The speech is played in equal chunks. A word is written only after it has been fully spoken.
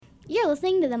You're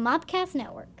listening to the Mopcast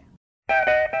Network.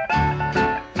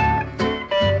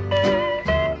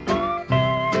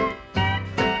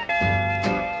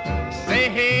 Say,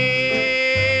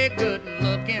 hey, good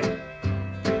looking,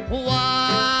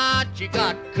 what you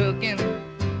got cooking?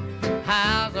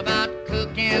 How's about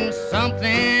cooking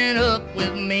something up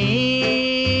with me?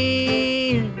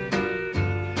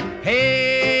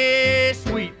 Hey,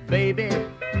 sweet baby,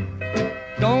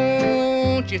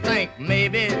 don't you think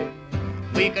maybe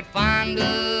we could find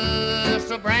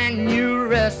us a brand new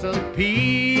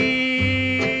recipe?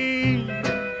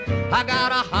 I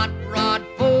got a hot rod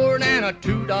Ford and a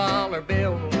 $2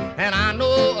 bill, and I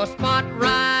know a spot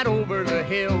right over the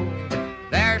hill.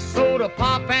 There's soda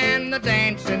pop and the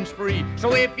dancing's free.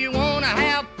 So if you wanna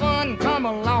have fun, come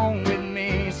along with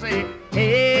me. Say,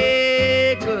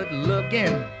 hey, good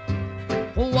looking,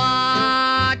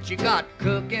 what you got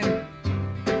cooking?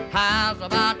 How's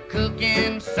about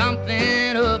cooking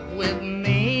something up with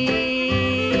me?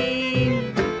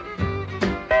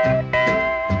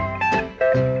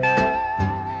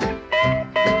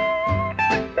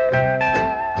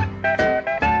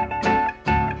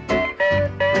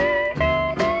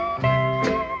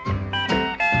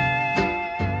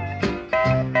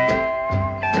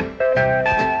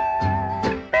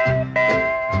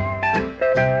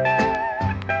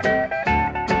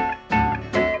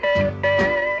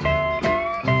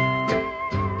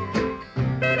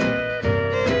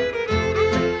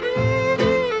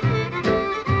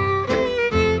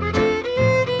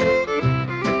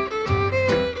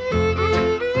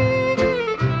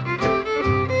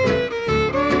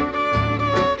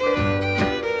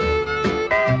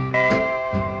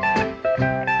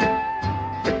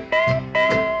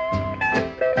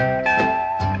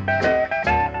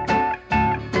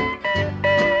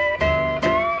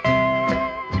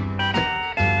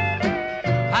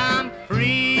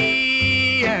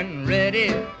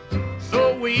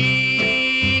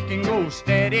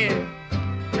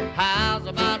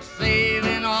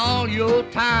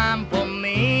 Time for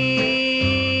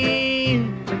me.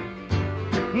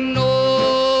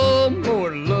 No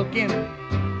more looking,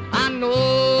 I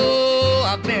know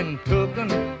I've been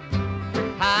tooken.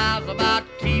 How's about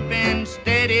keeping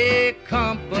steady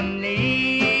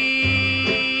company?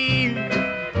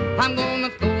 I'm gonna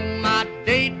throw my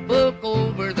date book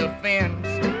over the fence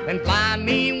and buy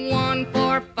me one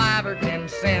for 5 or 10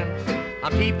 cents.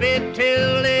 I'll keep it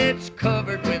till it's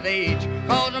covered with age,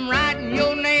 'cause I'm writing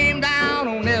your name down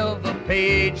on every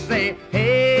page. Say,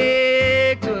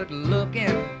 hey, good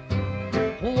looking,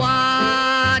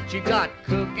 what you got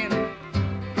cooking?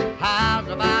 How's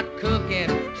about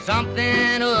cooking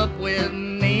something up with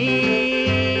me?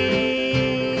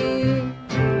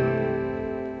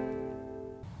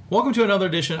 Welcome to another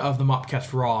edition of the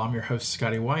Mopcast Raw. I'm your host,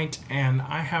 Scotty White, and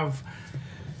I have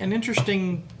an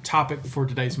interesting topic for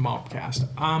today's Mopcast.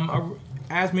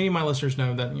 As many of my listeners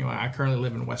know, that I currently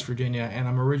live in West Virginia, and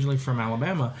I'm originally from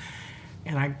Alabama,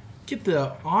 and I get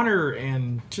the honor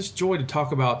and just joy to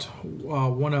talk about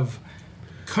one of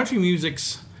country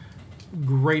music's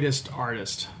greatest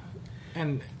artists.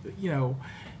 And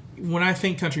when I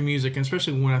think country music, and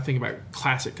especially when I think about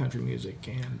classic country music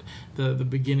and the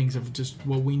beginnings of just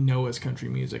what we know as country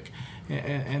music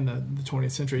and the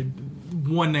 20th century,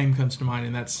 one name comes to mind,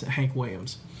 and that's Hank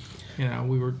Williams. I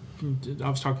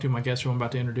was talking to my guest who I'm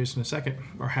about to introduce in a second,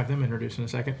 or have them introduce in a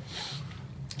second.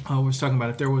 I was talking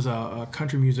about if there was a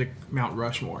country music Mount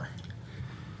Rushmore,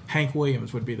 Hank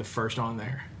Williams would be the first on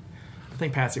there. I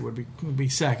think Patsy would be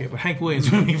second, but Hank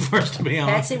Williams would be first to be on.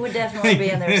 Patsy would definitely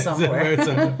be in there somewhere.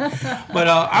 But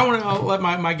I want to let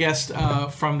my guest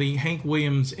from the Hank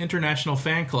Williams International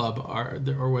Fan Club are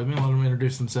with me. Let them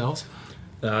introduce themselves.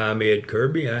 I'm Ed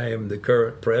Kirby. I am the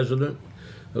current president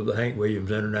of the Hank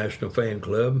Williams International Fan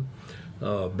Club.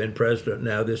 Been president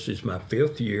now. This is my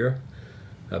 5th year.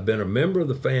 I've been a member of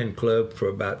the fan club for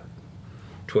about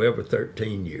 12 or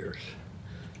 13 years.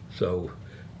 So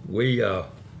we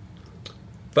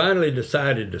finally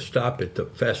decided to stop at the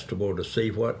festival to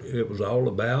see what it was all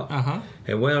about,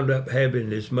 and wound up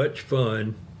having as much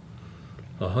fun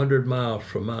 100 miles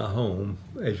from my home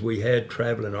as we had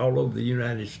traveling all over the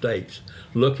United States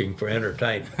looking for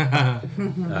entertainment.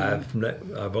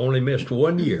 I've only missed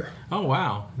 1 year. Oh,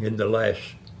 wow. In the last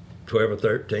 12 or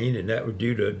 13, and that was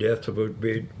due to the death of a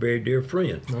very, very dear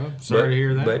friend. Well, sorry to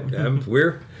hear that. But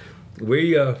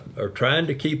we are trying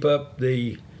to keep up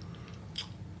the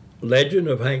legend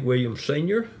of Hank Williams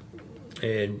Sr.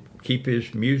 and keep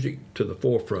his music to the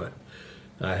forefront.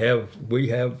 We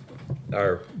have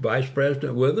our vice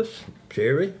president with us,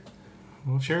 Sherry.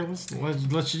 Well, Sherry,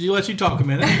 let's let you talk a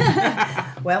minute.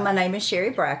 Well, my name is Sherry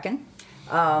Bracken.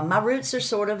 My roots are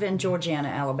sort of in Georgiana,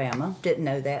 Alabama. Didn't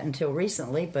know that until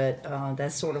recently, but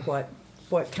that's sort of what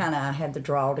kind of had the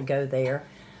draw to go there.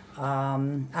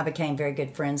 I became very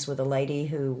good friends with a lady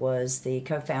who was the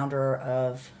co-founder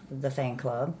of the fan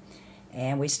club,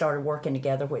 and we started working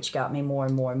together, which got me more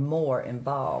and more and more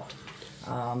involved.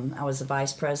 I was the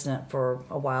vice president for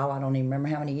a while. I don't even remember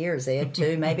how many years, Ed.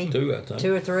 2 maybe? 2, I think.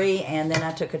 2 or 3, and then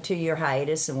I took a 2-year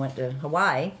hiatus and went to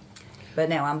Hawaii. But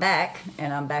now I'm back,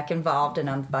 and I'm back involved, and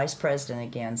I'm vice president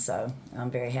again, so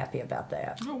I'm very happy about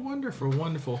that. Oh, wonderful,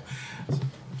 wonderful.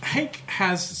 Hank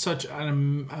has such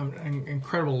an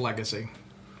incredible legacy.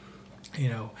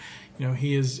 You know,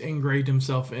 he has engraved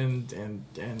himself and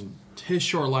his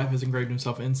short life has engraved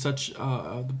himself in such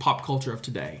the pop culture of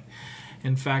today.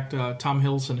 In fact, Tom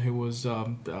Hiddleston, who was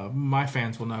my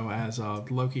fans will know as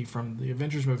Loki from the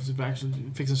Avengers movies, is actually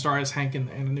fixing to star as Hank in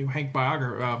a new Hank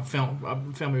biography film.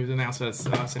 He was announced at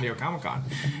San Diego Comic-Con,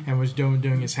 and was doing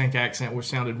his Hank accent, which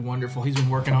sounded wonderful. He's been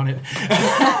working on it,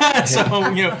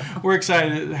 so we're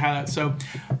excited to have that. So,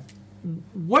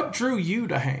 what drew you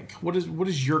to Hank? What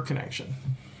is your connection?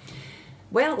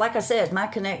 Well, like I said, my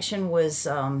connection was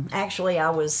actually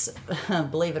I was,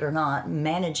 believe it or not,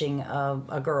 managing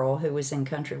a girl who was in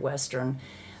country western,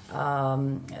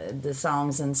 the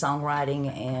songs and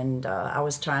songwriting, and I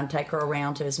was trying to take her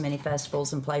around to as many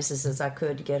festivals and places as I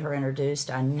could to get her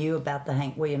introduced. I knew about the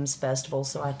Hank Williams Festival,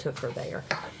 so I took her there.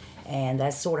 And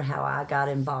that's sort of how I got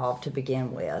involved to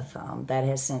begin with. That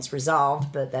has since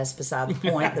resolved, but that's beside the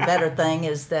point. The better thing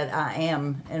is that I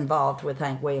am involved with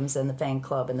Hank Williams and the fan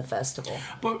club and the festival.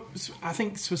 But I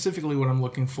think specifically what I'm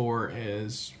looking for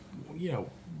is,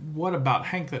 what about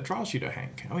Hank that draws you to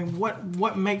Hank? I mean,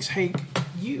 what makes Hank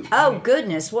you? Oh,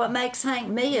 goodness. What makes Hank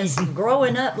me is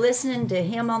growing up listening to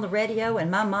him on the radio and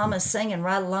my mama singing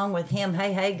right along with him,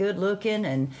 hey, hey, good looking,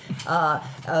 and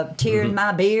tear in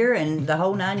my beer and the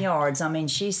whole 9 yards. I mean,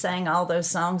 she sang all those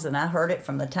songs and I heard it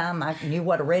from the time I knew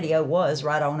what a radio was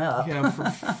right on up.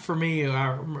 For me,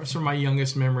 some of my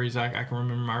youngest memories, I can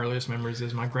remember my earliest memories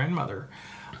is my grandmother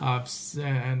and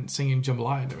singing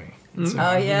Jambalaya to me. So,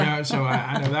 oh yeah. So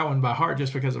I know that one by heart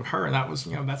just because of her, and that was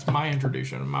that's my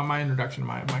introduction, my introduction,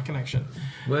 my connection.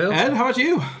 Well, Ed, how about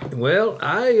you? Well,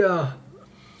 I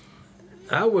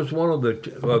was one of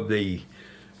the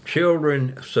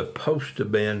children supposed to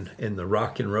have been in the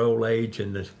rock and roll age,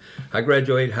 and I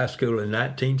graduated high school in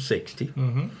 1960.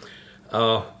 Mm-hmm.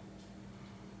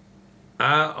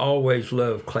 I always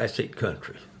loved classic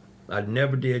country. I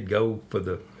never did go for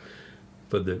the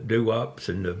doo-wops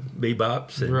and the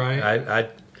bebops. And right.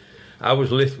 I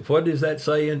was listening. What is that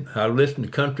saying? I listened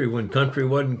to country when country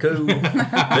wasn't cool.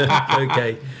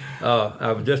 Okay.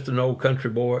 I was just an old country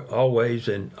boy always,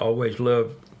 and always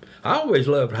loved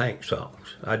Hank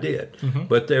songs. I did. Mm-hmm.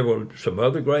 But there were some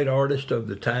other great artists of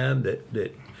the time that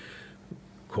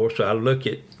of course, I look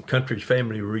at Country's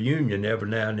Family Reunion every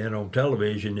now and then on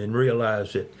television and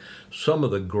realize that some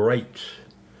of the greats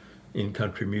in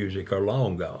country music are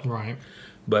long gone. Right.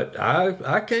 But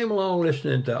I came along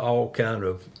listening to all kind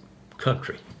of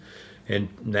country. And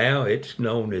now it's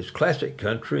known as classic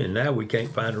country, and now we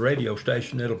can't find a radio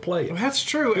station that'll play it. Well, that's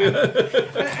true. And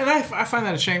I find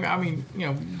that a shame. I mean,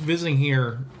 visiting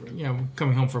here,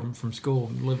 coming home from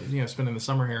school, spending the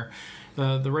summer here,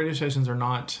 the radio stations are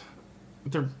not...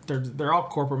 They're all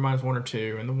corporate minus one or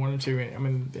two, and the one or two. I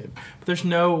mean,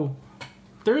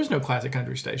 there is no classic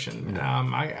country station.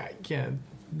 No.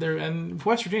 There and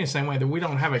West Virginia the same way that we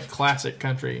don't have a classic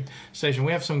country station.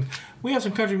 We have some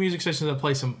country music stations that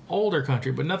play some older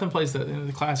country, but nothing plays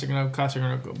the classic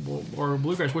or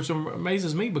bluegrass, which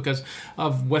amazes me because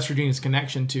of West Virginia's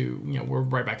connection to we're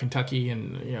right by Kentucky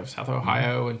and South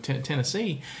Ohio and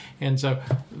Tennessee, and so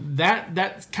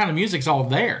that kind of music's all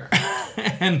there,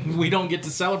 and we don't get to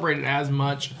celebrate it as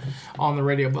much on the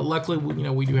radio. But luckily,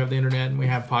 we do have the internet and we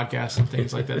have podcasts and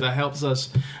things like that. That helps us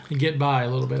get by a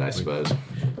little bit, I suppose.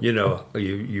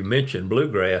 You mentioned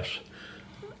bluegrass.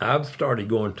 I've started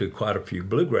going to quite a few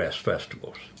bluegrass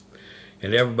festivals.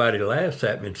 And everybody laughs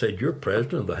at me and said, "You're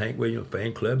president of the Hank Williams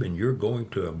Fan Club and you're going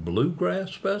to a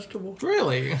bluegrass festival?"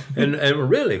 Really? and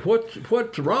really,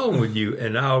 what's wrong with you?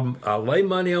 And I'll lay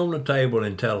money on the table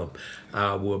and tell them,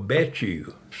 I will bet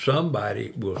you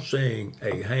somebody will sing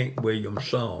a Hank Williams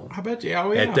song. I bet you.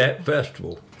 Oh, yeah. At that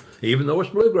festival. Even though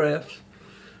it's bluegrass,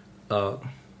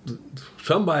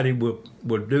 somebody will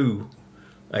do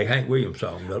a Hank Williams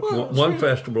song. One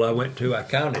festival I went to, I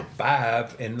counted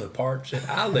 5 in the parts that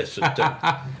I listened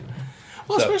to.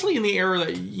 Well, especially in the era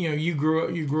that you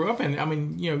grew up in. I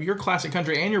mean, your classic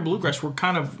country and your bluegrass were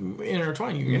kind of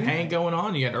intertwined. You had Hank going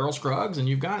on, you had Earl Scruggs, and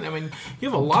you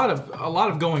have a lot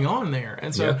of going on there.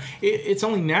 And so it's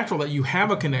only natural that you have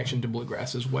a connection to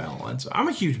bluegrass as well. And so I'm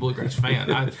a huge bluegrass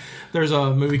fan. There's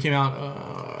a movie came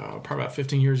out probably about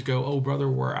 15 years ago, Oh Brother,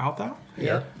 Where Art Thou?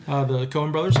 Yeah. The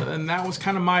Coen brothers, and that was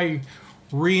kind of my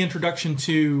reintroduction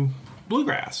to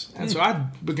bluegrass, and so I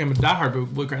became a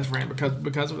diehard bluegrass fan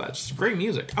because of that. Just great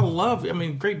music.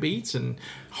 Great beats and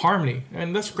harmony,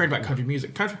 and that's great about country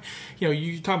music. Country,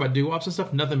 you talk about doo-wops and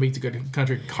stuff. Nothing beats a good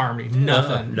country harmony.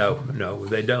 Nothing. No,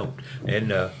 they don't.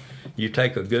 And you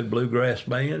take a good bluegrass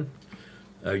band,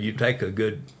 you take a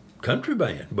good country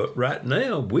band, but right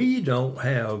now we don't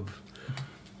have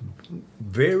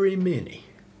very many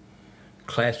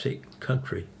classic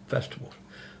country festivals.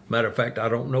 Matter of fact, I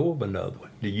don't know of another one.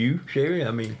 Do you, Sherry?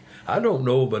 I mean, I don't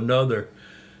know of another.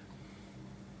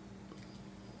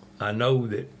 I know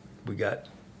that we got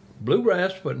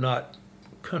bluegrass, but not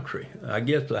country. I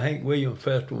guess the Hank Williams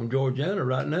Festival in Georgiana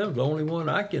right now is the only one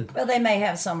I can. Well, they may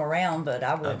have some around, but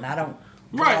I wouldn't. I don't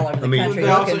go Right. all over the country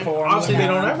looking for them. Obviously, they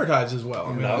don't advertise as well.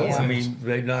 I mean,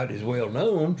 they're not as well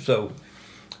known. So,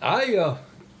 I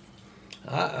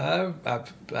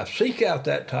seek out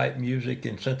that type music,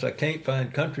 and since I can't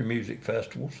find country music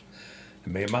festivals,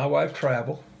 me and my wife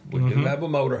travel. We do have a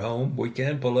motorhome. We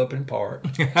can pull up and park.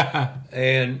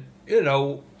 And,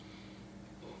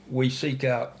 we seek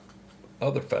out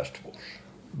other festivals,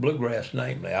 bluegrass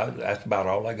namely. That's about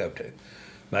all I go to.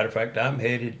 Matter of fact, I'm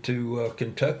headed to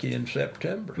Kentucky in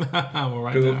September.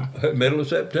 Middle of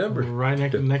September.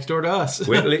 Right next door to us.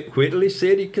 Whitley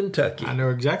City, Kentucky. I know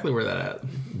exactly where that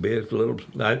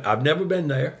at. I've never been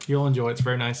there. You'll enjoy it. It's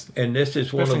very nice. And this is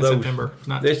Especially one of those. September.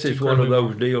 This is one of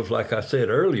those deals. Like I said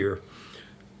earlier,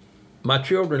 my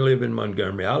children live in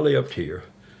Montgomery. I lived here,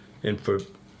 and for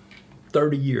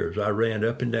 30 years I ran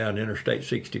up and down Interstate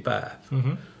 65.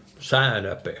 Sign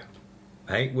up there,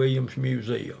 Hank Williams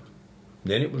Museum.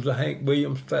 Then it was the Hank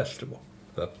Williams Festival,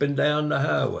 up and down the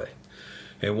highway.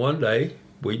 And one day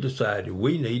we decided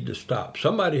we need to stop.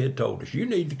 Somebody had told us, you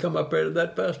need to come up there to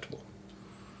that festival.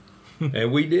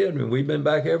 And we did, and we've been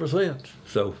back ever since.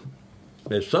 So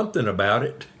there's something about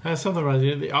it. There's something about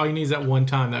it. All you need is that one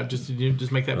time. That just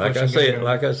make that. Like I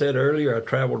said earlier, I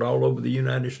traveled all over the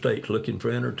United States looking for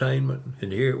entertainment,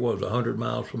 and here it was 100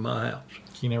 miles from my house.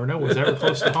 You never know what's ever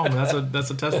close to home. That's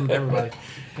a testament to everybody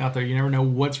out there. You never know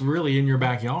what's really in your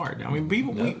backyard. I mean,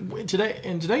 people in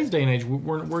today's day and age,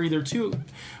 we're either too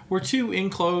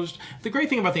enclosed. The great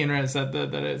thing about the internet is that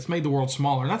it's made the world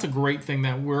smaller, and that's a great thing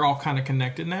that we're all kind of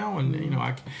connected now. And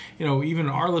even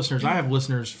our listeners. I have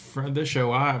listeners for this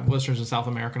show. I have listeners in South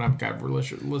America, and I've got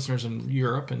listeners in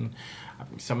Europe and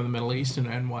some in the Middle East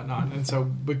and whatnot. And so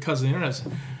because of the internet.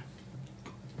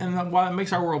 And while it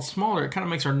makes our world smaller, it kind of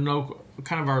makes our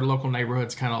local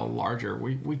neighborhoods kind of larger.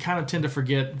 We kind of tend to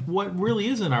forget what really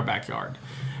is in our backyard.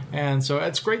 And so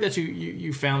it's great that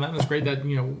you found that, and it's great that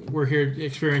we're here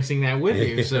experiencing that with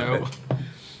you. So,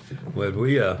 well,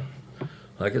 we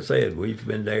like I said, we've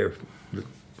been there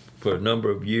for a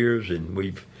number of years, and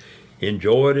we've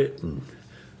enjoyed it. And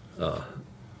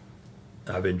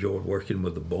I've enjoyed working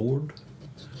with the board.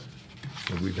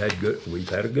 And we've had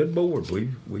a good board.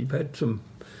 We've had some.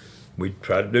 We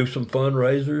try to do some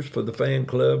fundraisers for the fan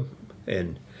club,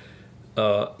 and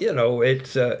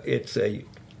it's a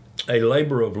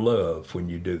labor of love when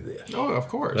you do this. Oh, of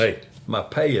course. Hey, my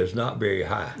pay is not very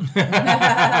high.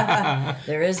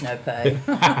 There is no pay.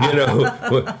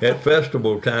 At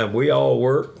festival time, we all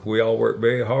work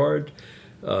very hard.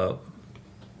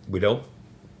 We don't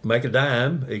make a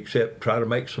dime except try to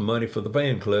make some money for the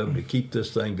fan club to keep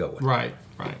this thing going. Right.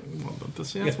 Well,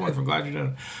 that's wonderful. I'm glad you're doing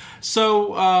it.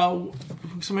 So,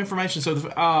 some information.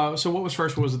 So, so what was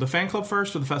first? Was it the fan club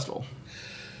first or the festival?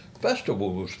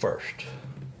 Festival was first.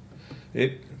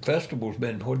 Festival's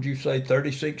been, what did you say,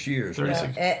 36 years?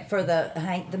 36. For the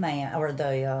Hank the Man, or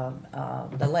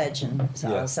the legend,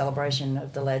 celebration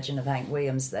of the legend of Hank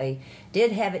Williams, they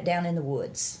did have it down in the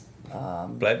woods.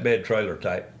 Flatbed trailer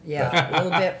type. Yeah, a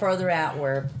little bit further out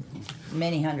where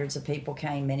many hundreds of people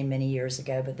came many years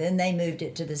ago. But then they moved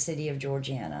it to the city of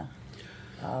Georgiana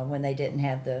when they didn't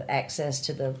have the access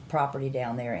to the property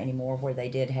down there anymore where they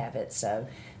did have it. So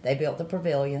they built the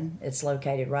pavilion. It's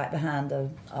located right behind the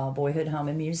Boyhood Home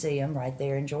and Museum right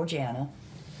there in Georgiana.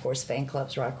 Of course, fan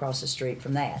club's right across the street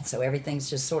from that. So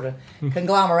everything's just sort of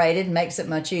conglomerated and makes it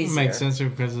much easier. Makes sense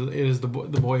because it is the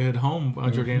boyhood home.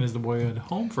 Georgiana is the boyhood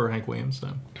home for Hank Williams.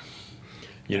 So.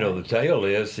 The tale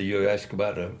is, so you ask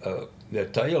about the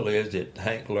tale is that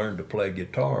Hank learned to play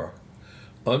guitar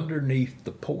underneath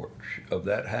the porch of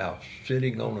that house,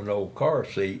 sitting on an old car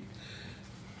seat,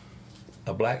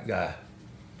 a black guy,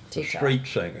 a street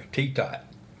singer, T-Tot,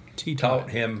 taught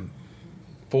him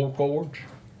 4 chords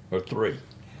or 3.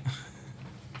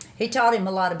 He taught him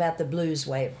a lot about the blues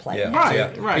way of playing.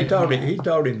 Right. He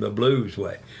taught him the blues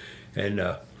way, and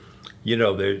now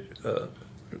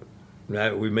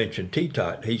we mentioned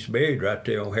T-Tot. He's buried right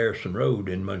there on Harrison Road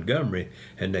in Montgomery,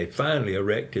 and they finally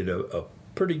erected a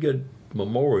pretty good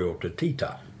memorial to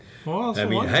T-Tot. Well, I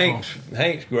mean, wonderful.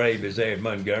 Hank's grave is there in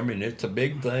Montgomery, and it's a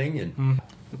big thing. And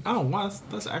Oh, wow,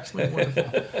 that's actually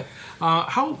wonderful.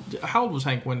 How old was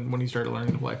Hank when he started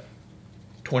learning to play?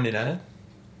 29.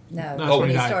 No, No, when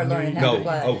he died. started learning how to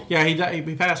play. Oh, Yeah,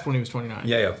 he passed when he was 29.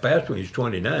 yeah, fast when he's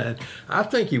 29. I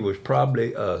think he was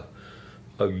probably a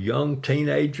young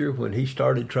teenager when he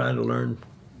started trying to learn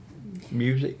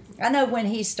music. I know when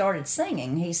he started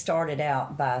singing, he started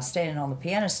out by standing on the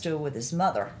piano stool with his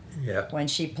mother Yeah. when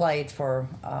she played for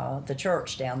the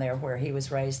church down there where he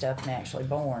was raised up and actually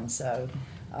born. So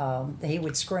he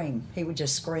would scream. He would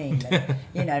just scream,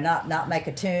 and, not make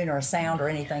a tune or a sound or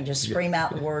anything. Just scream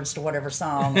out the words to whatever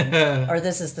song. Or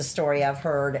this is the story I've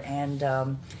heard.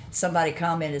 And somebody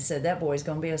commented, said that boy's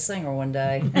going to be a singer one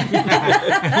day.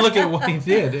 And look at what he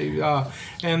did.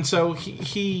 And so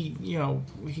he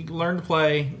learned to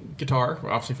play guitar,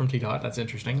 obviously from T-Tot. That's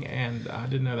interesting, and I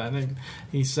didn't know that. And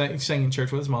he sang in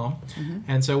church with his mom. Mm-hmm.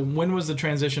 And so when was the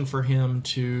transition for him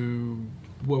to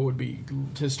what would be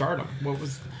his stardom? What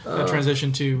was the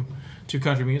transition to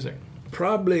country music?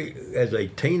 Probably as a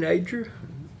teenager,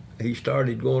 he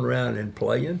started going around and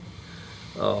playing.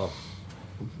 I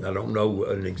don't know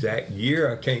an exact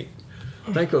year. I can't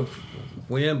think of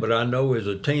when, but I know as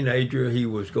a teenager he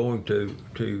was going to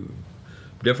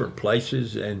different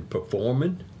places and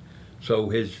performing. So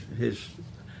his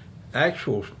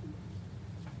actual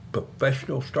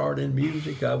professional start in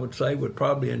music, I would say,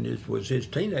 was his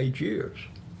teenage years.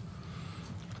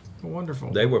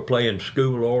 Wonderful. They were playing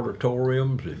school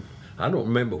auditoriums, and I don't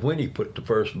remember when he put the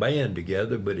first band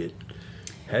together, but it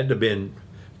had to have been,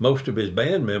 most of his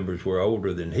band members were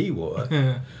older than he was.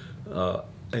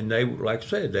 And they, like I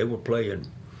said, they were playing,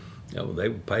 they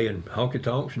were playing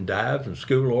honky-tonks and dives and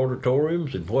school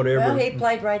auditoriums and whatever. Well, he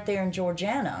played right there in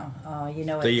Georgiana, at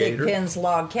Dick Theater. Penn's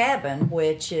Log Cabin,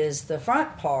 which is the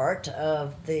front part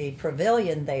of the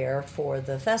pavilion there for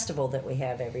the festival that we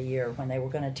have every year. When they were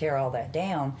going to tear all that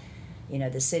down,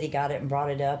 the city got it and brought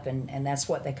it up, and that's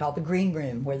what they call the green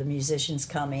room, where the musicians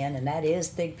come in, and that is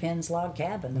Thig Penn's Log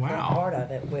Cabin, the front part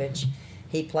of it, which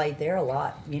he played there a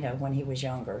lot, when he was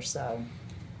younger. So,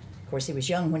 of course, he was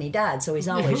young when he died, so he's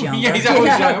always younger. Yeah, he's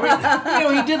always young. I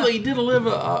mean, he did live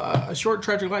a short,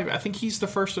 tragic life. I think he's the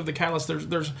first of the catalysts.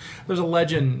 There's a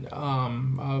legend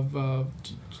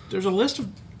there's a list of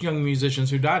young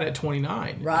musicians who died at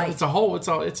 29. Right. It's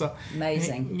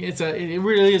amazing. It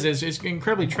really is. It's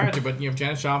incredibly tragic. But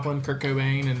Janis Joplin, Kurt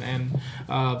Cobain, and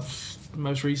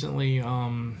most recently,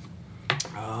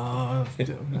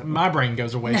 my brain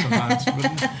goes away sometimes.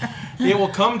 But it will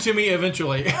come to me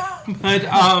eventually. But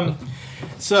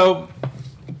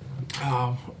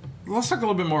let's talk a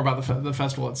little bit more about the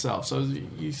festival itself. So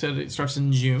you said it starts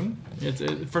in June. It's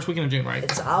first weekend of June, right?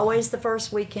 It's always the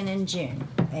first weekend in June.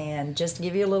 And just to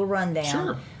give you a little rundown,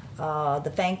 Sure.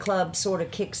 The fan club sort of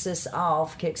kicks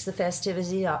the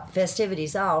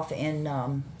festivities off in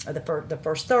the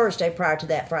first Thursday prior to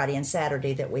that Friday and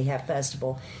Saturday that we have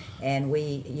festival. And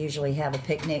we usually have a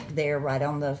picnic there right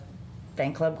on the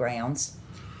fan club grounds.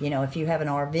 If you have an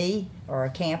RV or a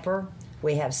camper,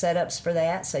 we have setups for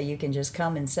that, so you can just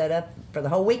come and set up for the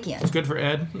whole weekend. It's good for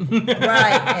Ed.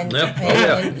 Right, and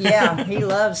he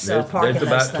loves parking There's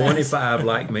about those things. 25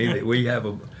 like me that we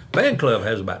have fan club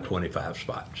has about 25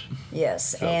 spots.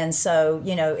 Yes, and so,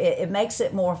 it makes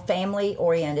it more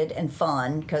family-oriented and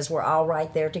fun because we're all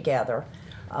right there together.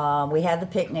 We have the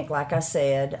picnic, like I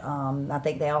said. I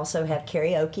think they also have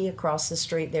karaoke across the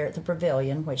street there at the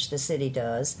pavilion, which the city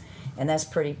does. And that's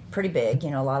pretty big.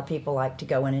 A lot of people like to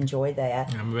go and enjoy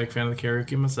that. I'm a big fan of the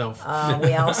karaoke myself.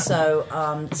 We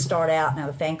also start out, now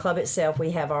the fan club itself,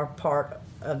 we have our part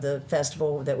of the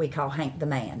festival that we call Hank the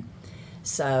Man.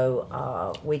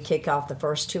 So we kick off the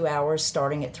first 2 hours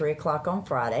starting at 3 o'clock on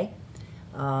Friday.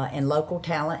 And local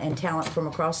talent and talent from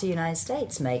across the United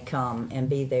States may come and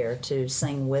be there to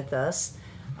sing with us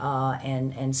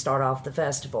and start off the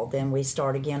festival. Then we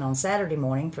start again on Saturday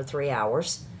morning for 3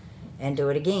 hours and do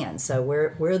it again. So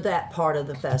we're that part of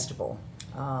the festival.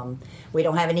 We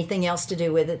don't have anything else to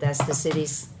do with it. That's the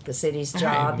city's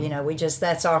job. Right.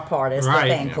 That's our part as the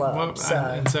fan club. Well,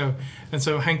 and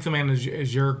so Hank the Man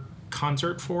is your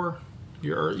concert for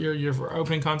your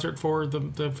opening concert for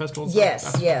the festival?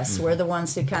 Yes. We're the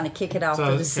ones who kind of kick it off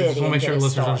for the city. Just want to make sure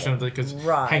listeners understand that, because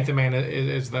right. Hank the Man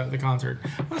is the concert.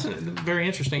 That's very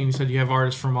interesting. You said you have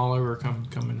artists from all over come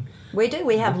in. We do.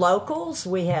 We have locals.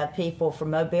 We have people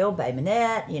from Mobile, Bay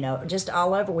Minette, just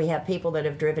all over. We have people that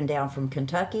have driven down from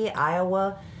Kentucky,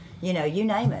 Iowa, you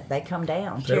name it. They come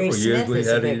down. Kerry Smith is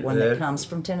a big one that comes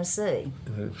from Tennessee.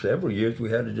 Several years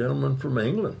we had a gentleman from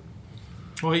England.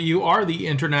 Well, you are the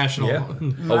international. Yeah.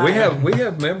 Oh, we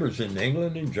have members in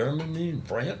England and Germany and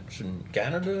France and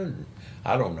Canada and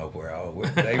I don't know where all.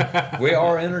 We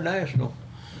are international.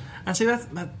 And see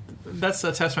that's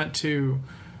a testament to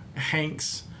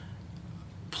Hank's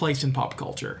place in pop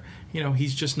culture.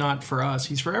 He's just not for us.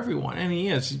 He's for everyone, and he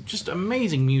is just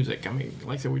amazing music. I mean,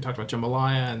 like I said, we talked about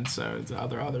Jambalaya, and so the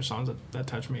other songs that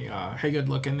touch me. Hey Good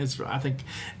Looking is, I think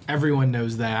everyone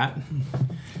knows that.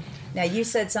 Now, you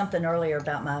said something earlier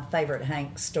about my favorite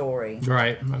Hank story.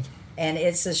 Right. And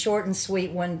it's a short and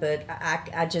sweet one, but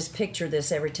I just picture this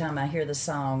every time I hear the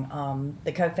song.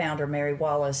 The co-founder, Mary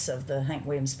Wallace, of the Hank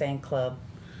Williams Fan Club,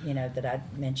 that I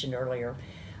mentioned earlier,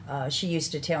 she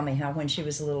used to tell me how when she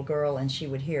was a little girl and she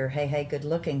would hear Hey, Hey, Good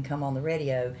Looking come on the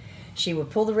radio, she would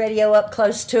pull the radio up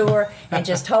close to her and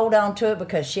just hold on to it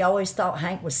because she always thought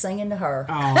Hank was singing to her.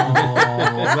 Oh,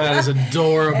 that is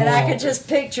adorable. And I could just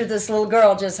picture this little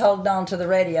girl just holding on to the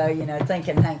radio,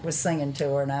 thinking Hank was singing to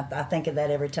her. And I think of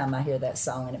that every time I hear that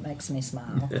song, and it makes me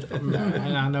smile.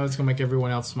 And I know it's going to make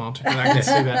everyone else smile, too, because I can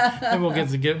see that. Maybe we'll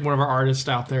get one of our artists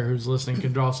out there who's listening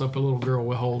can draw us up a little girl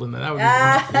with holding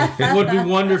that. That would be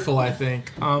wonderful, I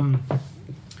think.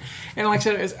 And like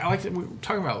I said, we're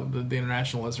talking about the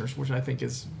international listeners, which I think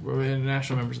is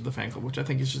international members of the fan club, which I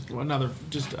think is just another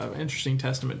interesting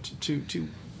testament to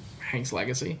Hank's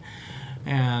legacy.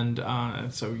 And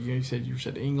so you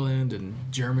said England and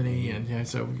Germany, and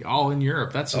so all in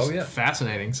Europe. That's just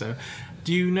fascinating. So,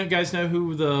 do you guys know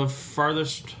who the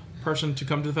farthest person to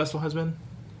come to the festival has been?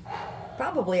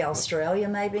 Probably Australia,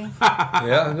 maybe.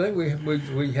 Yeah, I think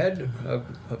we had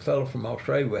a fellow from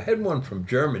Australia. We had one from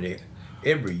Germany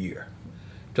every year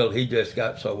till he just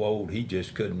got so old he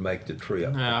just couldn't make the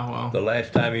trip. Yeah, well. The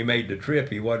last time he made the trip,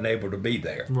 he wasn't able to be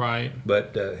there. Right.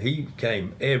 But he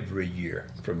came every year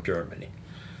from Germany.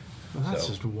 Well, that's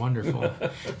just wonderful.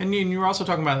 And you were also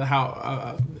talking about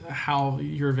how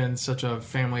your event's such a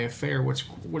family affair.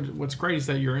 What's great is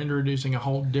that you're introducing a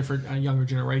whole different, younger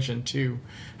generation to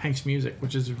Hank's music,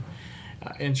 which is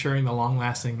ensuring the long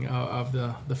lasting of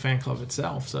the fan club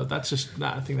itself. So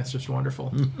I think that's just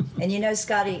wonderful. And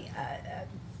Scotty,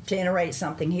 to iterate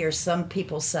something here, some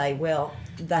people say, well,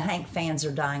 the Hank fans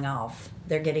are dying off.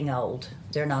 They're getting old.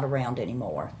 They're not around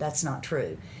anymore. That's not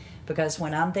true. Because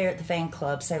when I'm there at the fan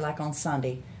club, say like on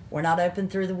Sunday, we're not open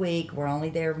through the week. We're only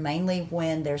there mainly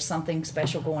when there's something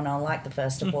special going on, like the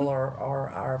festival or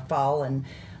our fall and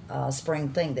spring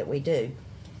thing that we do.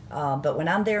 But when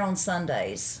I'm there on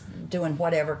Sundays, doing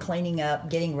whatever, cleaning up,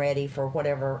 getting ready for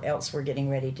whatever else we're getting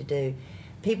ready to do,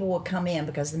 people will come in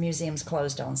because the museum's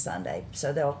closed on Sunday.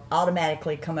 So they'll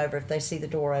automatically come over if they see the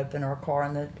door open or a car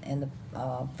in the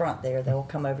front there. They'll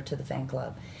come over to the fan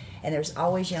club. And there's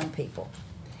always young people.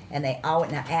 And I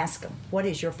ask them, what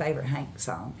is your favorite Hank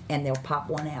song? And they'll pop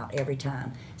one out every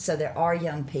time. So there are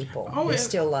young people who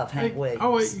still love Hank Williams.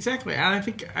 Oh, exactly. And I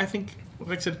think,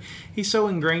 like I said, he's so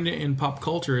ingrained in pop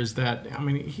culture is that, I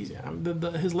mean,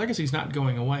 his legacy's not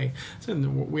going away. So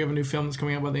we have a new film that's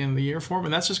coming out by the end of the year for him,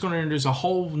 and that's just going to introduce a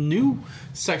whole new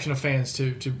section of fans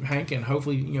to Hank, and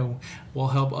hopefully, we'll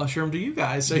help usher him to you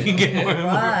guys so you can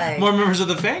get more members of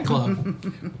the fan club.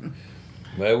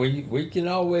 Well, we can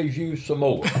always use some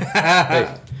more.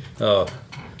 Hey,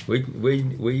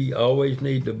 we always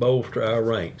need to bolster our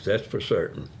ranks. That's for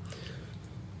certain.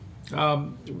 We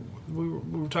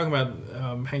were talking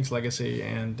about Hank's legacy,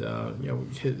 and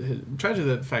his tragedy,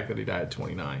 the fact that he died at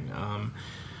 29.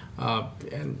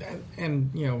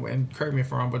 And correct me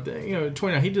if I'm wrong, but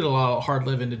 29, he did a lot of hard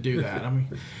living to do that. I mean,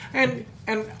 and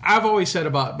I've always said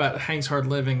about Hank's hard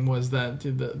living was that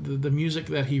the music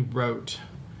that he wrote.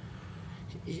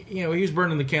 He was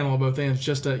burning the candle at both ends.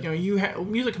 Just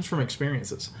music comes from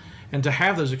experiences, and to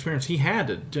have those experiences, he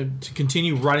had to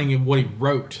continue writing what he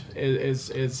wrote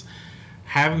is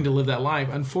having to live that life.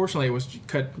 Unfortunately, it was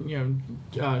cut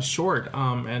short.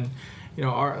 And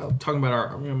talking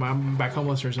about my back home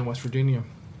listeners in West Virginia.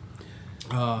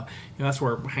 That's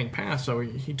where Hank passed. So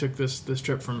he took this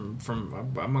trip from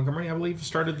Montgomery, I believe,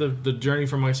 started the journey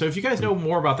from. So if you guys know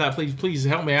more about that, please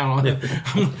help me out on it.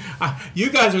 You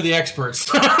guys are the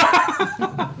experts.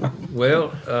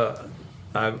 Well,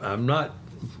 I'm not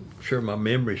sure my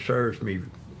memory serves me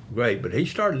great, but he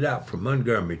started out from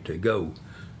Montgomery to go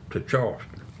to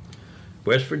Charleston,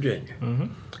 West Virginia,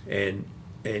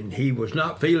 and he was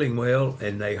not feeling well,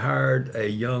 and they hired a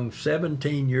young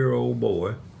 17-year-old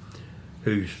boy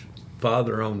whose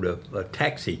father owned a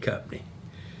taxi company,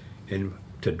 and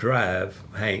to drive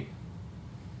Hank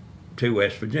to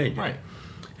West Virginia. Right.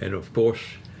 And of course,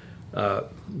 the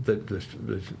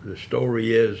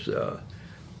story is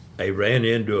they ran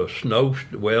into a snow.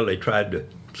 Well, they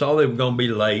saw they were going to be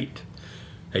late.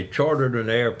 They chartered an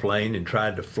airplane and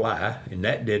tried to fly, and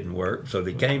that didn't work. So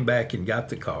they came back and got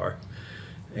the car,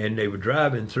 and they were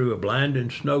driving through a blinding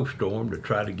snowstorm to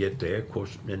try to get there. Of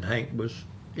course, and Hank was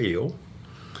ill.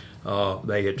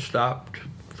 They had stopped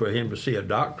for him to see a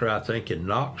doctor, I think, in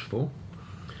Knoxville,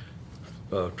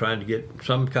 trying to get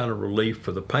some kind of relief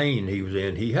for the pain he was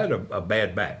in. He had a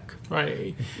bad back.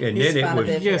 Right. And then it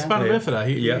was spinal bifida.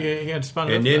 He had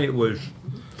spinal bifida. And then it was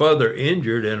further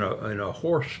injured in a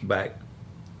horseback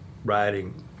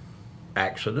riding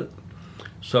accident.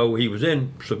 So he was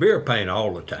in severe pain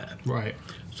all the time. Right.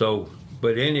 So,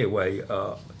 but anyway,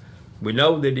 we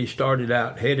know that he started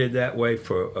out headed that way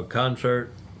for a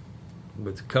concert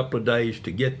with a couple of days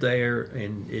to get there,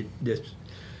 and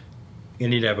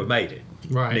he never made it.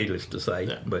 Right. Needless to say,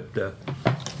 Yeah. but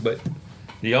the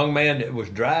young man that was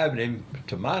driving him,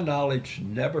 to my knowledge,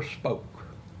 never spoke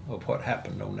of what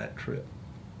happened on that trip.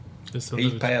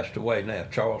 He's passed away now,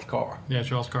 Charles Carr. Yeah,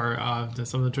 Charles Carr.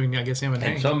 Something between, I guess, him and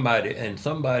Hank.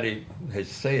 Somebody has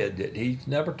said that he's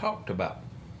never talked about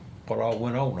what all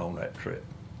went on that trip.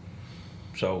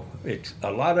 So it's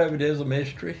a lot of it is a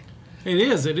mystery. It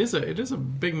is a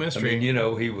big mystery. I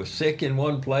mean, he was sick in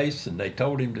one place, and they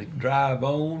told him to drive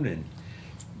on, and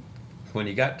when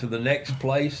he got to the next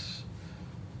place,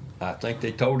 I think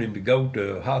they told him to go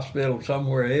to a hospital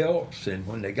somewhere else, and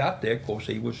when they got there, of course,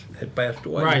 he had passed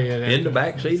away in the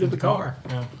back seat of the car.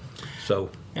 Yeah.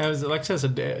 So it was, like I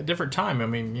said, it's a different time. I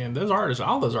mean,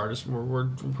 all those artists were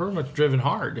pretty much driven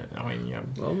hard. I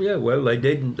mean, Oh yeah, well, they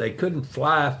couldn't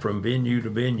fly from venue to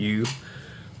venue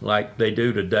like they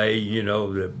do today.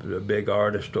 The big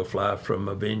artists will fly from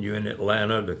a venue in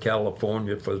Atlanta to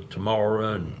California for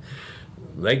tomorrow, and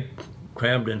they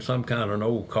crammed in some kind of an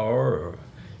old car,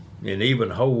 and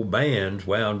even whole bands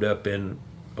wound up in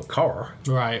a car,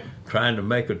 right, trying to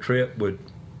make a trip with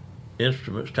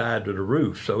instruments tied to the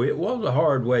roof. So it was a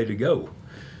hard way to go.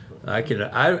 I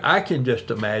can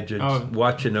just imagine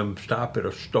watching them stop at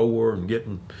a store and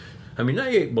getting. I mean,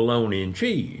 they ate bologna and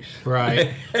cheese.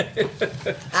 Right.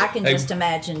 I can just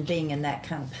imagine being in that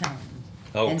kind of pain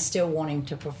and still wanting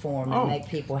to perform and make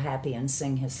people happy and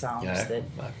sing his songs.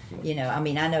 I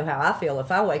mean, I know how I feel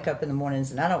if I wake up in the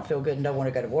mornings and I don't feel good and don't want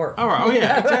to go to work. Oh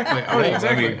yeah, exactly. Oh, yeah,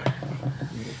 exactly.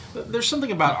 There's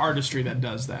something about artistry that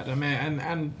does that. I mean,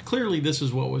 and clearly this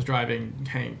is what was driving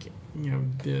Hank.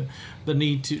 The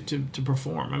need to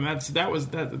perform. I mean, that was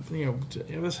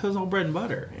it was his whole bread and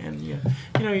butter. And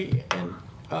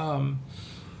and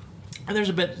there's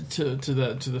a bit to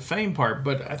the fame part,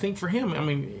 but I think for him, I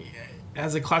mean,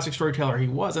 as a classic storyteller, he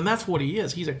was, and that's what he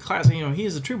is. He's a classic. He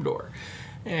is a troubadour,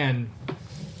 and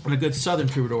a good Southern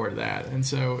troubadour to that. And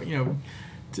so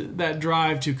that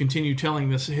drive to continue telling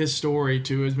his story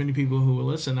to as many people who will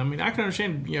listen. I mean, I can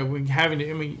understand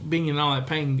being in all that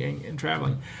pain and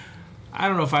traveling. I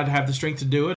don't know if I'd have the strength to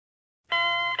do it.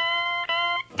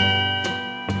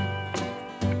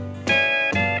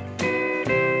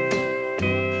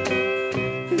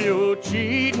 Your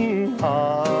cheating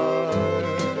heart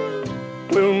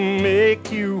will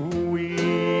make you weep.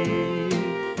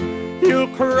 You'll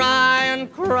cry and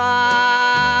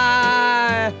cry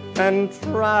and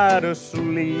try to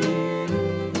sleep,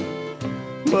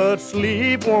 but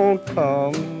sleep won't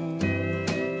come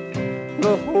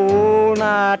the whole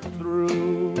night through.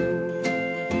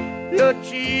 Your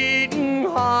cheating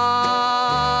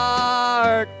heart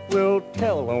will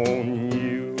tell on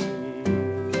you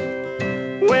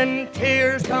when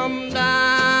tears come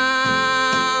down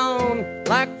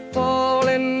like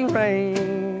falling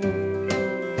rain.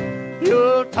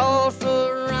 You'll toss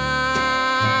around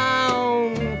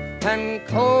and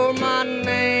call my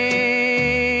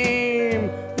name.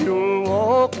 You'll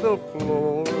walk the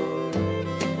floor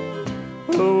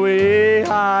the way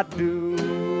I do.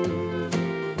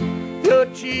 Your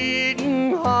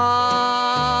cheating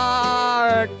heart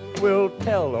will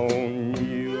tell on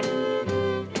you.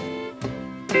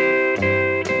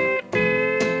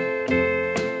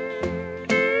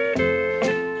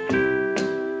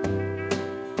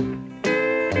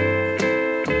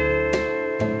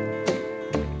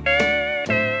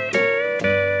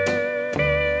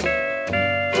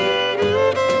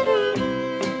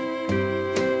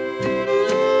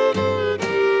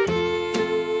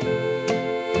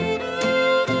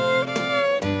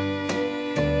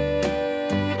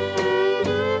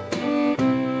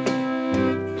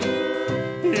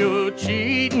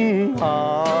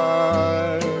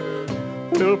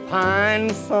 pine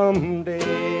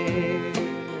someday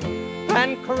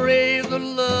and crave the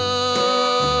love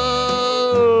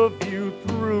you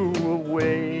threw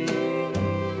away.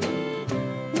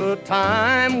 The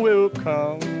time will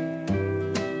come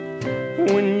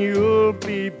when you'll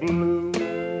be blue.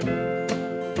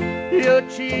 Your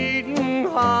cheating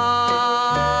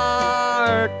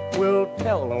heart will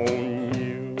tell on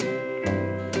you.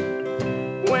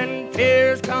 When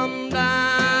tears come down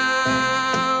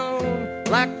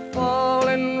like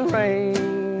falling rain,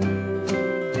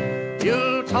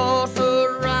 you'll toss around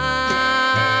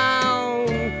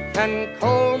and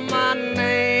call my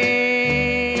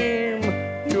name.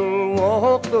 You'll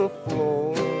walk the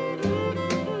floor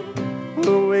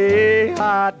the way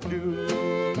I do.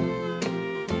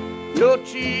 Your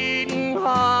cheating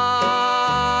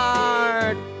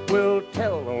heart will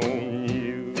tell on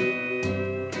you.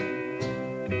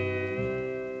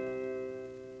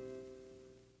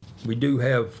 We do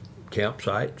have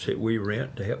campsites that we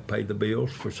rent to help pay the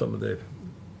bills for some of the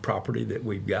property that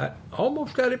we've got.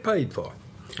 Almost got it paid for.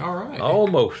 All right.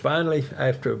 Almost. Finally,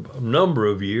 after a number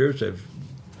of years, have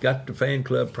got the fan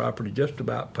club property just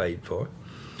about paid for.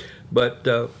 But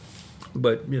you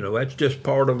know, that's just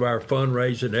part of our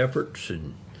fundraising efforts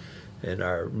and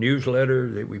our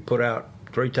newsletter that we put out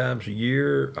 3 times a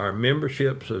year. Our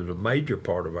memberships is a major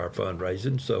part of our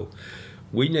fundraising. So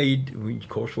of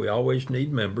course, we always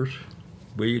need members.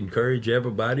 We encourage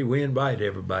everybody, we invite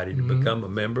everybody to become a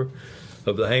member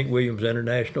of the Hank Williams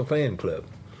International Fan Club.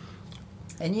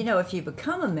 And you know, if you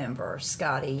become a member,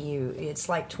 Scotty, it's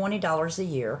like $20 a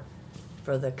year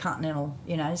for the continental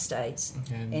United States.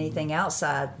 And anything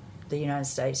outside the United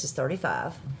States is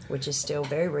 $35, which is still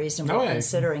very reasonable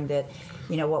considering that,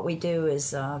 you know, what we do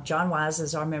is John Wise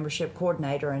is our membership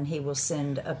coordinator, and he will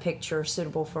send a picture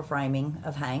suitable for framing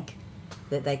of Hank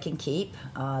that they can keep.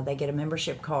 They get a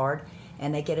membership card,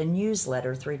 and they get a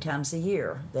newsletter 3 times a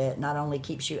year that not only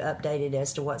keeps you updated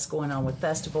as to what's going on with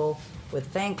festival, with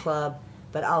fan club,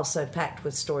 but also packed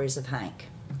with stories of Hank.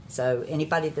 So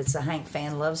anybody that's a Hank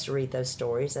fan loves to read those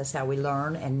stories. That's how we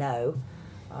learn and know.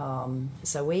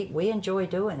 So we enjoy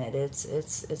doing it.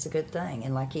 It's a good thing.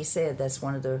 And like he said, that's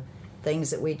one of the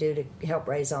things that we do to help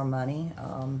raise our money.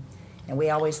 And we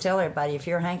always tell everybody, if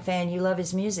you're a Hank fan, you love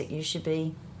his music, you should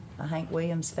be a Hank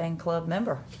Williams fan club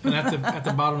member. And at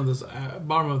the bottom of this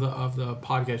bottom of the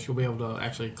podcast, you'll be able to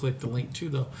actually click the link to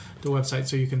the website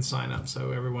so you can sign up.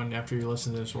 So everyone, after you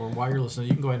listen to this or while you're listening,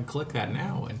 you can go ahead and click that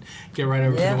now and get right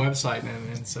over to the website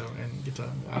and get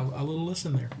a little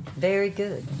listen there. Very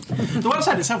good. The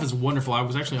website itself is wonderful. I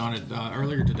was actually on it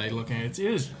earlier today looking at it.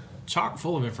 It is chock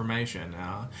full of information.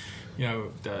 You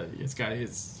know, it's got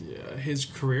his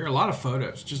career, a lot of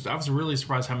photos. I was really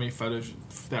surprised how many photos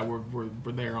that were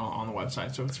there on the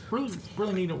website. So it's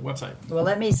really neat website. Well,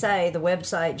 let me say the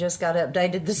website just got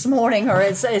updated this morning, or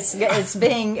it's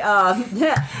being.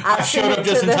 I showed up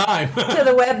just in time to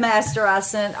the webmaster. I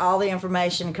sent all the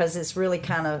information because it's really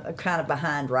kind of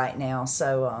behind right now.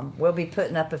 So we'll be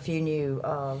putting up a few new.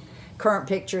 Current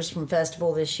pictures from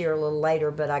festival this year a little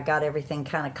later, but I got everything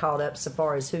kind of caught up so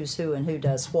far as who's who and who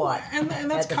does what and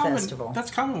that's at the common. festival. That's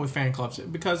common with fan clubs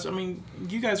because I mean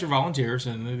you guys are volunteers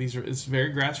and it's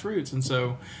very grassroots, and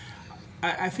so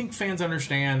I think fans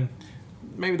understand.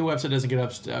 Maybe the website doesn't get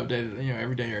updated, you know,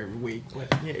 every day or every week,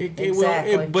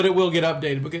 but it will get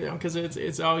updated because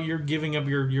it's all you're giving up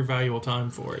your valuable time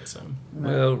for it. So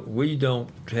well, we don't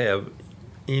have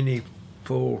any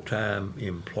full-time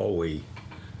employee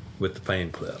with the fan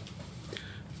club.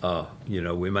 You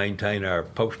know, we maintain our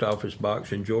post office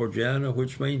box in Georgiana,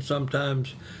 which means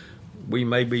sometimes we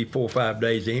may be 4 or 5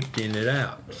 days emptying it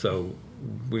out. So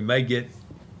we may get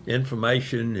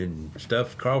information and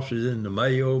stuff crosses in the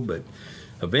mail, but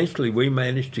eventually we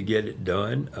manage to get it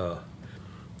done.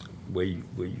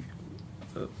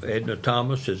 Edna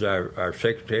Thomas is our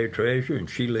secretary-treasurer, and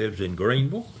she lives in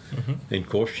Greenville. Mm-hmm. And, of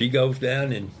course, she goes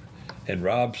down and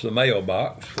robs the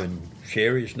mailbox when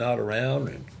Sherry's not around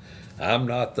and I'm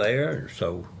not there,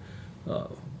 so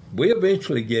we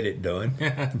eventually get it done.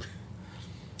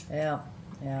 Yeah.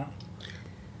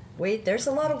 There's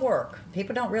a lot of work.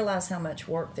 People don't realize how much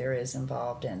work there is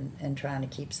involved in trying to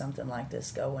keep something like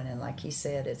this going. And like he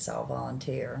said, it's all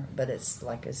volunteer, but it's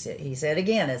like he said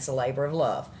again, it's a labor of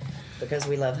love because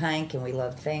we love Hank and we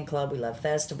love the fan club, we love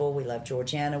festival, we love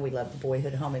Georgiana, we love the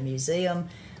Boyhood Home and Museum.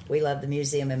 We love the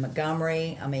museum in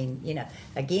Montgomery. I mean, you know,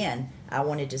 again, I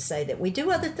wanted to say that we do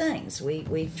other things.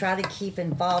 We try to keep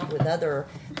involved with other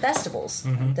festivals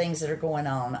and things that are going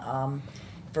on.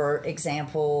 For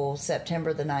example,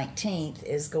 September the 19th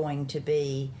is going to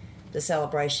be the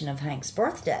celebration of Hank's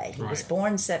birthday. He was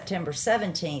born September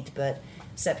 17th, but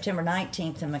September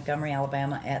 19th in Montgomery,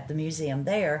 Alabama at the museum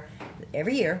there.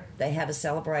 Every year they have a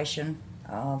celebration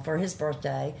for his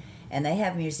birthday, and they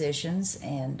have musicians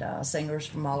and singers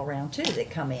from all around too that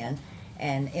come in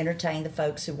and entertain the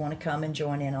folks who want to come and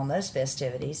join in on those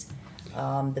festivities.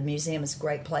 The museum is a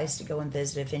great place to go and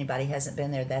visit. If anybody hasn't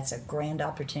been there, that's a grand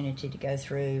opportunity to go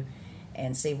through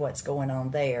and see what's going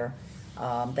on there.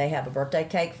 They have a birthday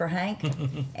cake for Hank,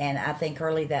 and I think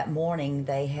early that morning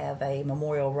they have a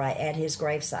memorial right at his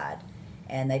graveside,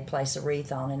 and they place a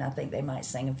wreath on, and I think they might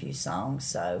sing a few songs.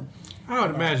 So I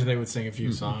would imagine they would sing a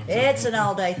few songs. it's an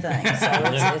all-day thing, so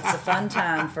it's a fun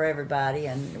time for everybody,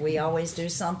 and we always do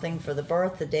something for the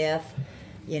birth, the death,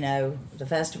 the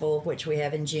festival, which we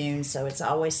have in June, so it's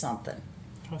always something.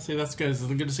 Well, see, that's good. It's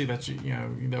good to see that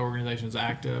the organization is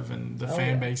active and the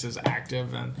fan base is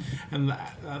active, and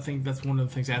I think that's one of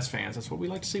the things as fans. That's what we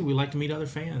like to see. We like to meet other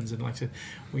fans, and like I said,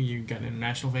 when you got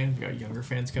international fans, you got younger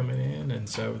fans coming in, and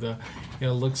so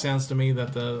sounds to me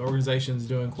that the organization is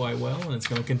doing quite well, and it's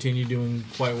going to continue doing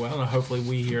quite well, and hopefully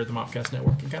we here at the Mopcast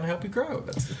Network can kind of help you grow.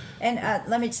 And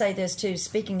let me say this too.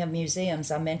 Speaking of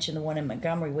museums, I mentioned the one in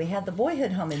Montgomery. We have the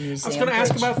Boyhood Home and Museum. I was going to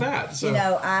ask about that. So.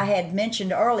 I had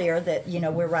mentioned earlier that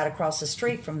we're right across the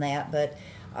street from that, but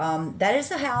that is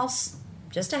a house,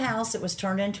 just a house. It was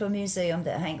turned into a museum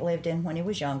that Hank lived in when he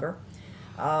was younger.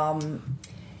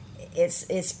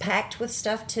 It's packed with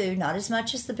stuff too, not as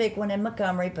much as the big one in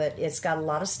Montgomery, but it's got a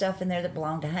lot of stuff in there that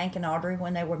belonged to Hank and Audrey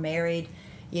when they were married.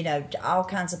 All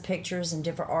kinds of pictures and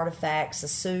different artifacts, a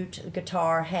suit, a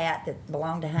guitar, hat that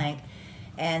belonged to Hank.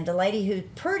 And the lady who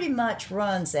pretty much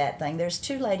runs that thing, there's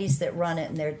two ladies that run it,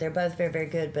 and they're both very, very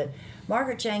good, but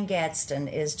Margaret Jane Gadsden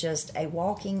is just a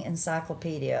walking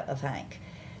encyclopedia of Hank.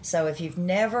 So if you've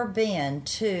never been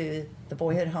to the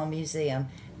Boyhood Home Museum,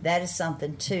 that is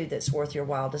something, too, that's worth your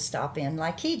while to stop in,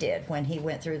 like he did when he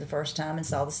went through the first time and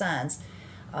saw the signs.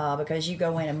 Because you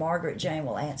go in and Margaret Jane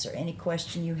will answer any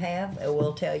question you have. It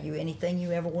will tell you anything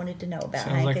you ever wanted to know about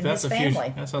Hank and his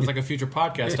family. That sounds like a future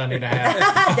podcast I need to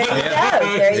have.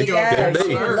 There you go.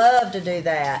 She would love to do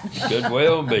that. Could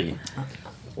well be.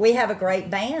 We have a great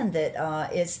band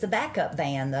that it's the backup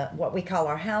band, what we call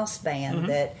our house band,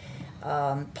 that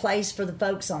plays for the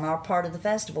folks on our part of the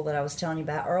festival that I was telling you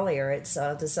about earlier. It's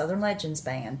the Southern Legends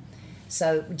Band.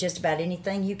 So just about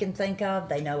anything you can think of,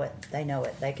 they know it.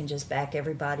 They can just back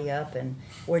everybody up, and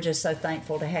we're just so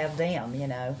thankful to have them,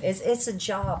 It's a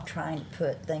job trying to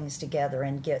put things together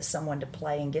and get someone to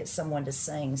play and get someone to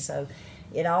sing. So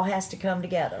it all has to come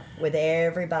together with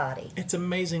everybody. It's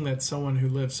amazing that someone who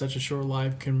lives such a short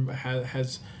life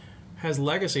has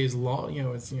legacies.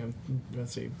 Let's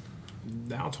see,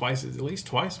 now at least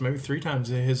twice, maybe three times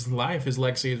his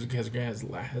legacy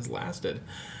has lasted,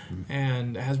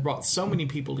 and has brought so many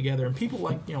people together. And people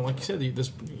like you said,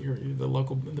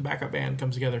 the backup band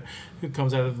comes together, who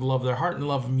comes out of the love of their heart and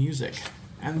love of music.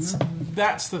 And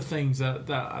that's the things that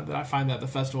I find that the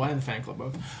festival and the fan club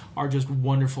both are just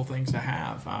wonderful things to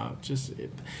have.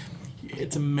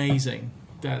 It's amazing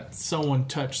that someone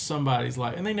touched somebody's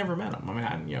life, and they never met him.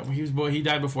 I mean, he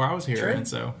died before I was here, True. and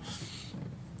so,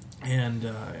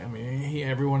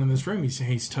 everyone in this room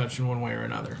he's touched in one way or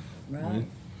another. Right.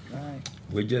 Mm-hmm. Right.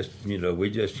 We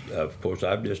just, of course,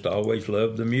 I've just always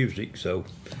loved the music, so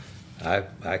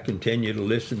I continue to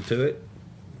listen to it.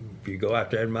 If you go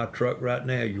out there in my truck right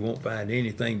now, you won't find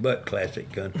anything but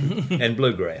classic country and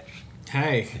bluegrass.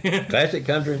 Hey. Classic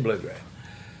country and bluegrass.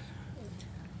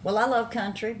 Well, I love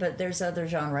country, but there's other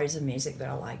genres of music that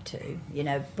I like too.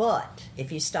 But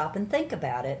if you stop and think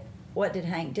about it, what did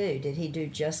Hank do? Did he do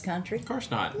just country? Of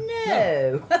course not.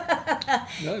 No.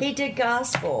 No. He did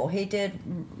gospel. He did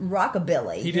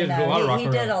rockabilly. He did a lot of rock He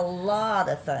and did roll. a lot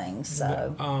of things.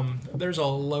 So There's a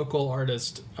local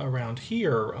artist around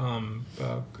here,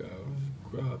 the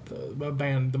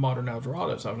band, the Modern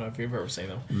Eldorados. I don't know if you've ever seen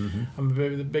them. Mm-hmm. I'm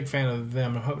a big fan of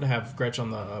them. I'm hoping to have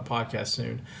Gretchen on the podcast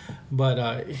soon.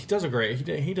 But he does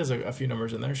he does a few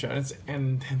numbers in their show.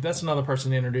 And that's another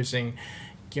person introducing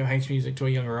Hank's music to a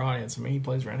younger audience. I mean, he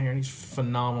plays around here and he's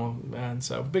phenomenal, and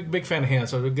so big fan of him.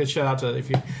 So a good shout out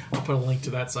to I'll put a link to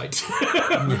that site.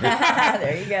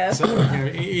 there you go. So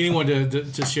anyone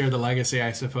to share the legacy,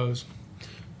 I suppose.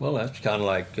 Well, that's kind of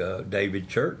like David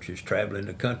Church is traveling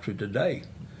the country today,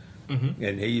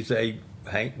 and he's a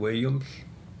Hank Williams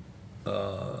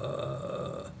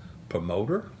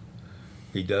promoter.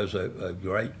 He does a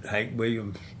great Hank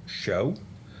Williams show.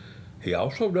 He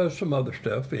also does some other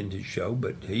stuff in his show,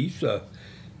 but he's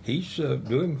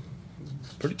doing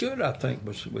pretty good, I think,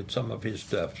 with some of his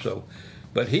stuff. So,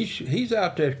 but he's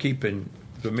out there keeping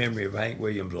the memory of Hank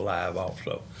Williams alive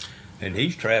also, and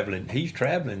he's traveling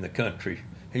the country.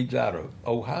 He's out of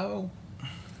Ohio,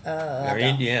 or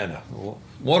Indiana.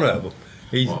 One of them.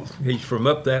 He's from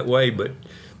up that way, but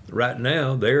right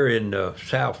now they're in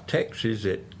South Texas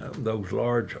at those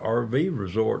large RV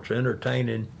resorts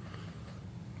entertaining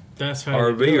That's how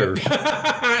you do it. RVers.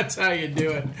 That's how you do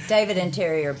it. David and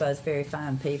Terry are both very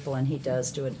fine people, and he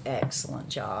does do an excellent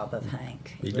job of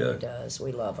Hank. He really does.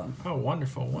 We love him. Oh,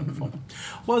 wonderful, wonderful.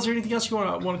 Well, is there anything else you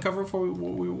want to cover before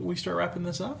we start wrapping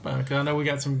this up? Because I know we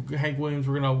got some Hank Williams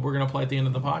we're gonna play at the end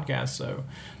of the podcast,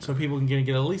 so people can get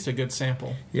at least a good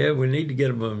sample. Yeah, we need to get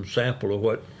them a sample of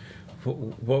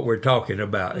what we're talking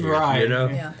about here, right? You know.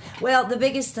 Yeah. Well, the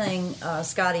biggest thing,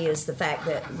 Scotty, is the fact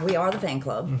that we are the fan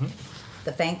club. Mm-hmm.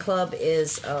 The fan club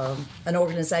is an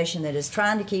organization that is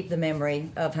trying to keep the memory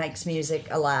of Hank's music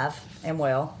alive and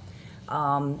well.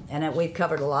 And we've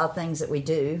covered a lot of things that we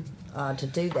do to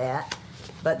do that.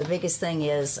 But the biggest thing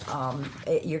is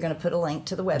you're going to put a link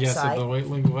to the website. Yes, the link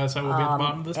to the website will be at the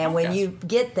bottom of this and podcast. when you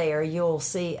get there, you'll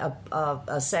see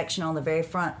a section on the very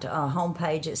front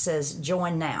homepage. It says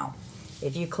Join Now.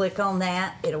 If you click on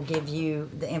that, it'll give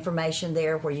you the information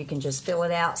there where you can just fill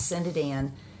it out, send it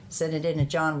in to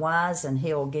John Wise, and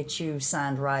he'll get you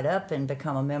signed right up and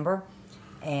become a member.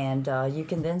 And you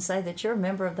can then say that you're a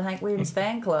member of the Hank Williams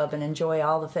Fan Club and enjoy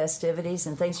all the festivities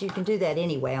and things. You can do that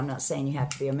anyway. I'm not saying you have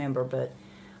to be a member, but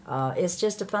it's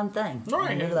just a fun thing.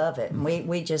 Right. And we love it. And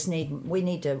we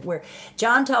need to.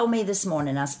 John told me this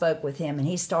morning, I spoke with him, and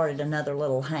he started another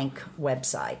little Hank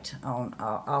website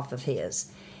off of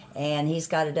his. And he's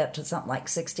got it up to something like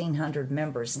 1,600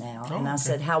 members now. Oh, and I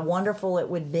said how wonderful it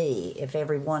would be if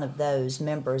every one of those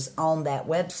members on that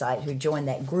website who joined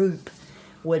that group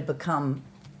would become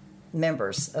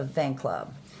members of the fan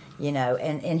club. You know,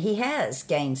 and he has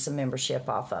gained some membership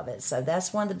off of it. So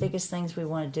that's one of the biggest things we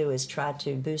want to do is try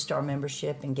to boost our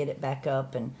membership and get it back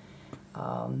up and,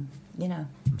 you know,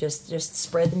 just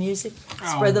spread the music,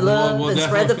 spread the love, and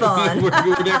spread the fun. we're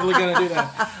definitely going to do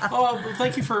that. Oh, well,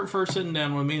 thank you for sitting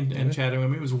down with me and chatting with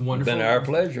me. It was wonderful. It's been our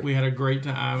pleasure. We had a great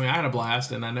time. I mean, I had a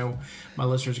blast, and I know my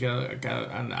listeners got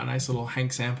a nice little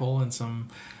Hank sample and some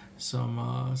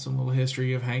little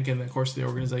history of Hank and, of course, the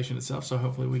organization itself. So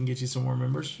hopefully we can get you some more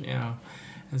members. Yeah.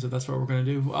 And so that's what we're going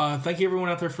to do. Thank you, everyone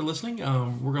out there, for listening.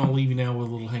 We're going to leave you now with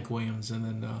a little Hank Williams, and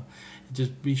then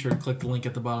just be sure to click the link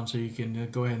at the bottom so you can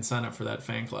go ahead and sign up for that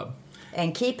fan club.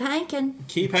 And keep hanking.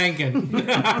 Keep hanking.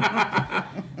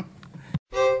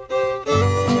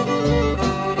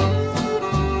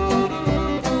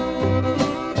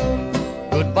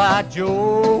 Goodbye,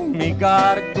 Joe, me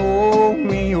gotta go,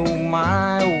 me oh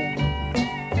my oh.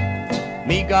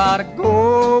 Me gotta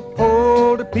go,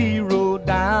 pull the P-road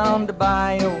down the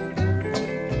bayou.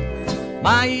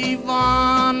 My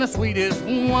Yvonne, the sweetest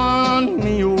one,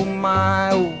 me oh my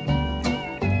oh.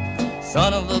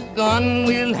 Son of a gun,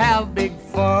 we'll have big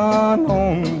fun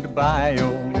on the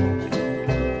bayou.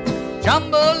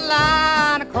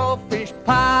 Jambalaya, a crawfish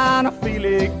pie, and a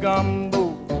filet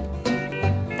gumbo.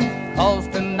 'Cause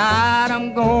tonight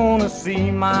I'm gonna see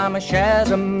Mama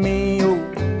Shazamio.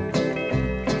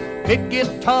 Pick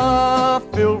guitar,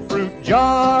 fill fruit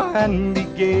jar, and be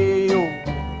gay, oh.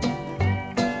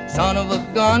 Son of a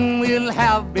gun, we'll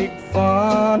have big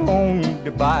fun on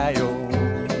the bayou.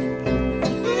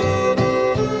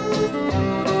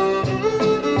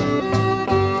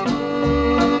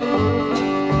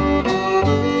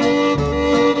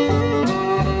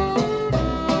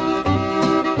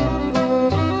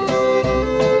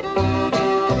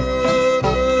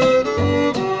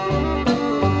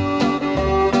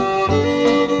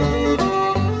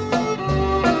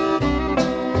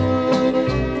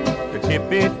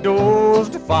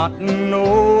 The fountain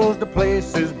knows the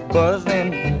place is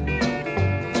buzzing.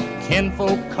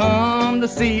 Kinfolk come to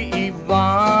see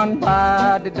Yvonne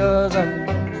by the dozen.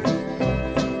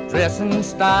 Dress in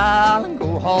style and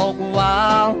go hog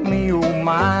wild, me oh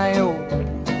my oh.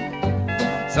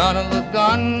 Son of a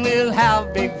gun, we'll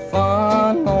have big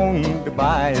fun on the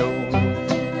bayou.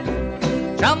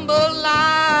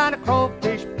 Jambalaya, a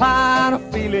crawfish pie, and a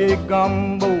filet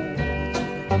gumbo.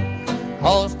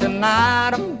 'Cause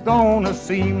tonight I'm gonna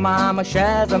see Mama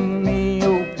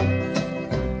Shazamio.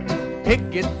 Pick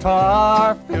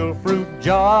guitar, fill fruit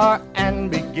jar,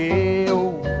 and be gay,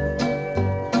 oh.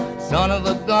 Son of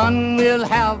a gun, we'll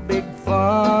have big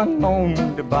fun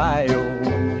on the bayou.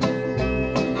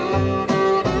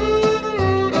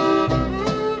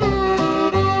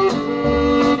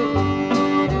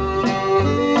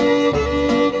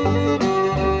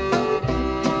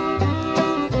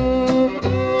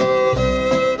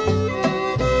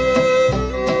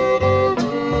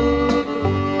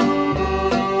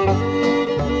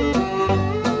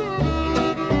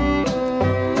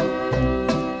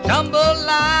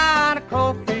 Jambalaya, a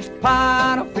crawfish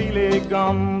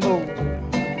gumbo.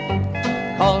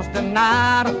 'Cause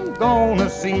tonight I'm gonna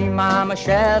see Mama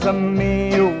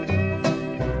Shazamio.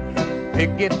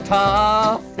 Pick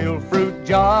guitar, fill fruit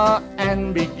jar,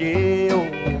 and be gay.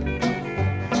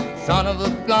 Son of a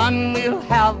gun, we'll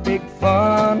have big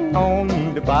fun on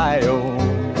the bayou.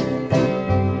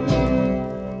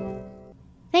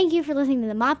 Thank you for listening to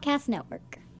the Mopcast Network.